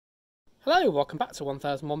Hello, welcome back to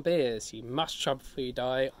 1001 Beers. You must try before you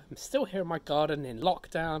die. I'm still here in my garden in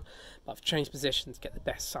lockdown, but I've changed position to get the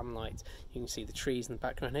best sunlight. You can see the trees in the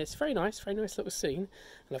background here. It's very nice little scene.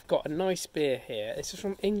 And I've got a nice beer here. This is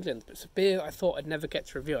from England, but it's a beer that I thought I'd never get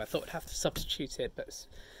to review. I thought I'd have to substitute it, but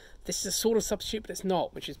this is a sort of substitute, but it's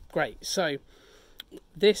not, which is great. So,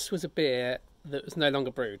 this was a beer that was no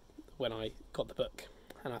longer brewed when I got the book.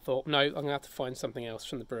 And I thought, no, I'm going to have to find something else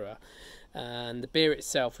from the brewer. And the beer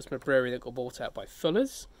itself was from a brewery that got bought out by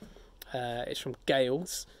Fuller's. It's from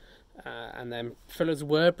Gale's. And then Fuller's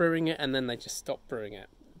were brewing it, and then they just stopped brewing it.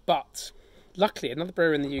 But, luckily, another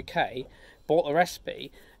brewer in the UK bought the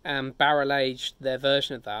recipe and barrel-aged their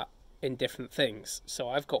version of that in different things. So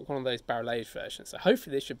I've got one of those barrel-aged versions. So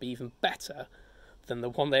hopefully this should be even better than the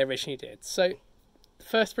one they originally did. So, the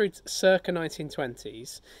first brewed circa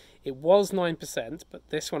 1920s. It was 9%, but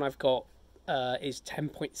this one I've got is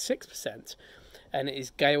 10.6%, and it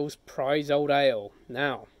is Gale's Prize Old Ale.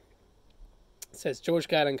 Now, it says George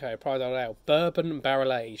Gale & Co. Prize Old Ale, bourbon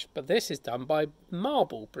barrel aged, but this is done by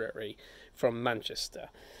Marble Brewery from Manchester.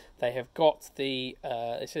 They have got the,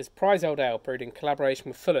 it says Prize Old Ale brewed in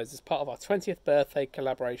collaboration with Fuller's as part of our 20th birthday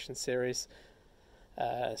collaboration series.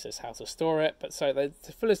 It says how to store it, but so the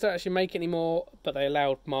Fuller's don't actually make it anymore, but they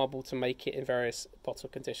allowed Marble to make it in various bottle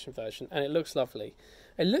condition version, and it looks lovely.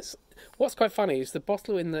 It looks. What's quite funny is the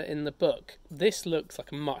bottle in the book. This looks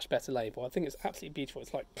like a much better label. I think it's absolutely beautiful.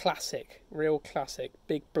 It's like classic, real classic,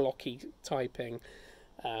 big blocky typing.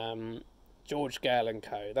 George Gale &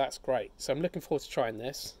 Co. That's great. So I'm looking forward to trying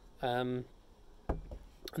this. And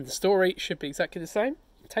the story should be exactly the same.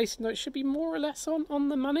 Tasting notes should be more or less on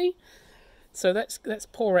the money. So let's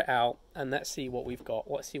pour it out and let's see what we've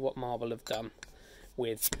got. Let's see what Marble have done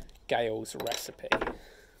with Gale's recipe.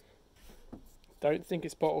 Don't think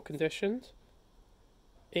it's bottle conditioned.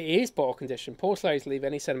 It is bottle conditioned. Pour slowly to leave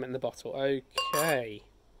any sediment in the bottle. Okay.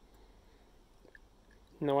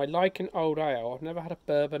 Now I like an old ale. I've never had a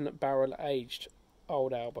bourbon barrel aged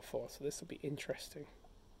old ale before, so this will be interesting.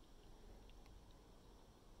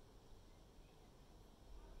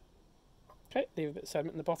 Okay, leave a bit of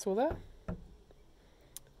sediment in the bottle there.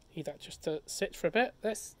 Need that just to sit for a bit.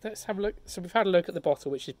 Let's have a look. So we've had a look at the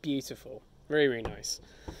bottle, which is beautiful. Very, very nice.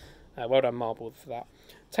 Well done, Marble, for that.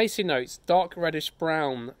 Tasty notes. Dark reddish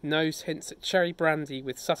brown. Nose hints at cherry brandy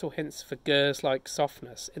with subtle hints for Gueuze-like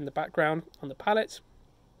softness. In the background, on the palate,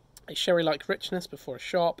 a sherry-like richness before a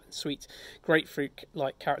sharp and sweet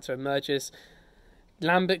grapefruit-like character emerges.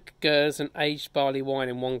 Lambic, Gueuze and aged barley wine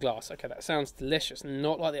in one glass. Okay, that sounds delicious.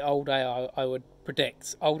 Not like the old ale I would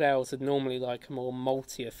predict. Old ales are normally like a more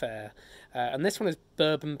malty affair. And this one is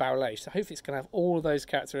bourbon barrel aged. So hopefully it's going to have all of those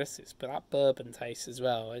characteristics, but that bourbon taste as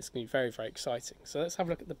well. It's going to be very, very exciting. So let's have a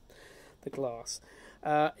look at the glass.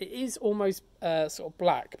 It is almost sort of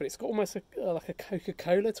black, but it's got almost like a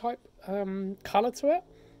Coca-Cola type colour to it.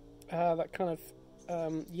 That kind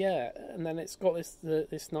of, yeah. And then it's got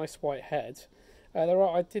this nice white head.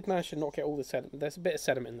 I did manage to not get all the sediment. There's a bit of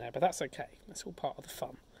sediment in there, but that's okay. That's all part of the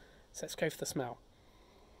fun. So let's go for the smell.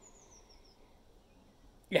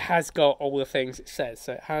 It has got all the things it says.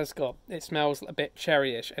 So it smells a bit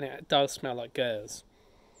cherryish, and it does smell like Gueuze.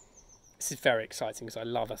 This is very exciting because I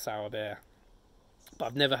love a sour beer. But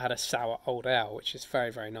I've never had a sour old ale, which is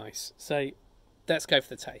very, very nice. So let's go for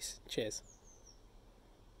the taste. Cheers.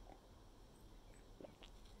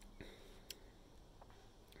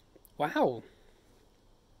 Wow.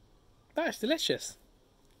 That is delicious.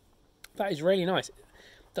 That is really nice. It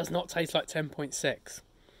does not taste like 10.6.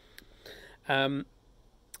 I'm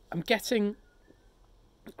getting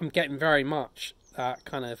very much that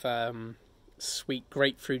kind of sweet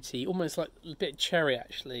grapefruity, almost like a bit of cherry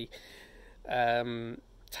actually,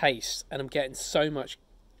 taste, and I'm getting so much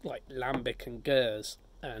like lambic and Gueuze,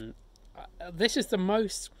 and this is the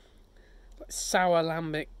most sour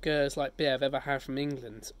lambic Gueuze like beer I've ever had from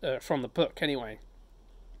England, from the book anyway.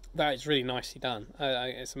 That is really nicely done.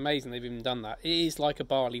 It's amazing they've even done that. It is like a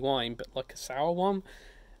barley wine, but like a sour one.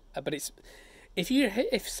 But it's if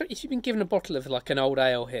you've been given a bottle of like an old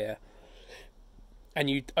ale here, and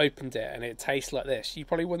you opened it and it tastes like this, you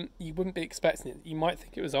probably wouldn't be expecting it. You might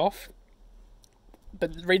think it was off.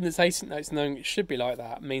 But reading the tasting notes, knowing it should be like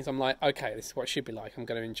that, means I'm like, okay, this is what it should be like. I'm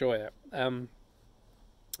going to enjoy it.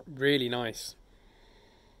 Really nice.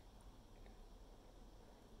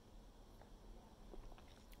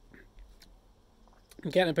 I'm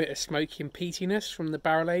getting a bit of smoky and peatiness from the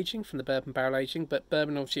barrel aging, from the bourbon barrel aging, but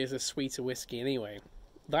bourbon obviously is a sweeter whiskey anyway.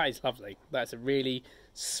 That is lovely. That's a really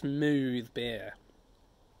smooth beer.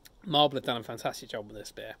 Marble have done a fantastic job with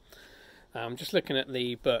this beer. Just looking at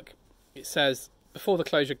the book, it says before the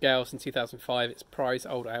closure of Gales in 2005, its prized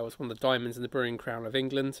old ale was one of the diamonds in the brewing crown of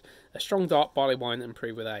England. A strong dark barley wine that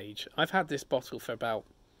improved with age. I've had this bottle for about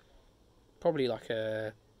probably like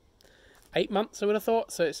 8 months, I would have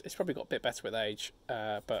thought. So it's probably got a bit better with age.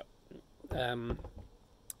 So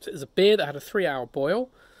it was a beer that had a 3-hour boil.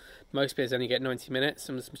 Most beers only get 90 minutes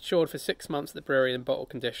and was matured for 6 months at the brewery in bottle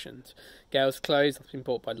conditioned. Gale's closed. It's been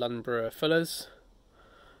bought by London brewer Fuller's.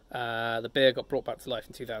 The beer got brought back to life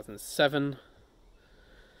in 2007.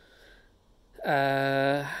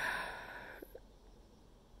 Not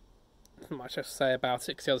much else to say about it,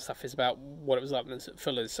 because the other stuff is about what it was like when it's at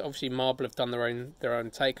Fuller's. Obviously, Marble have done their own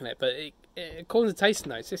take on it, but according to tasting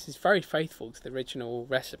notes, this is very faithful to the original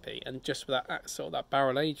recipe, and just with that sort of that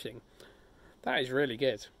barrel aging, that is really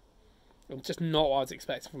good. It's just not what I was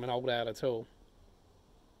expecting from an old ale at all.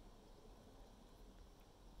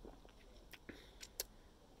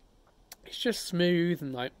 It's just smooth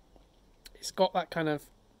and like it's got that kind of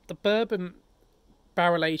the bourbon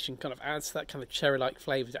barrel aging kind of adds that kind of cherry-like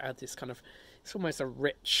flavour to add this kind of it's almost a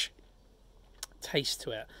rich taste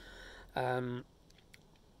to it. That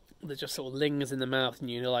just sort of lingers in the mouth, and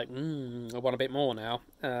you're like, I want a bit more now.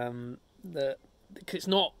 Cause it's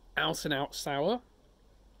not out and out sour.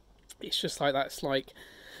 It's just like that slight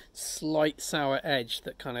sour edge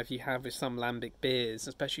that kind of you have with some lambic beers,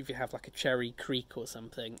 especially if you have like a Cherry Creek or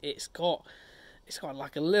something. It's got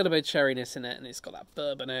like a little bit of cherryness in it, and it's got that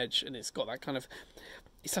bourbon edge, and it's got that kind of,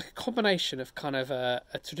 it's like a combination of kind of a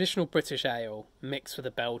traditional British ale mixed with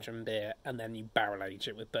a Belgian beer, and then you barrel age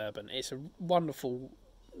it with bourbon. It's a wonderful,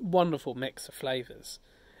 wonderful mix of flavours.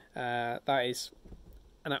 That is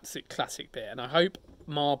an absolute classic beer, and I hope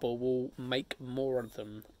Marble will make more of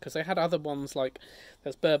them, because they had other ones like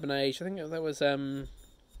there's bourbon aged. I think there was I can't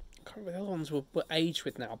remember the other ones were aged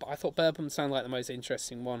with now, but I thought bourbon sounded like the most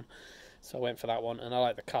interesting one, so I went for that one. And I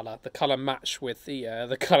like the colour. The colour matched with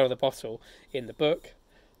the colour of the bottle in the book.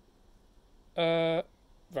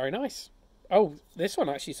 Very nice. Oh, this one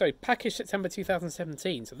actually, so packaged September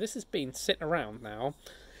 2017, so this has been sitting around now,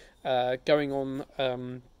 going on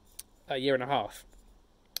a year and a half.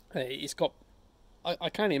 It's got, I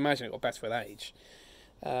can't imagine it got better with age,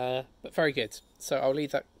 but very good. So I'll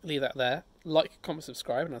leave that there. Like, comment,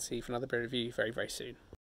 subscribe, and I'll see you for another beer review very, very soon.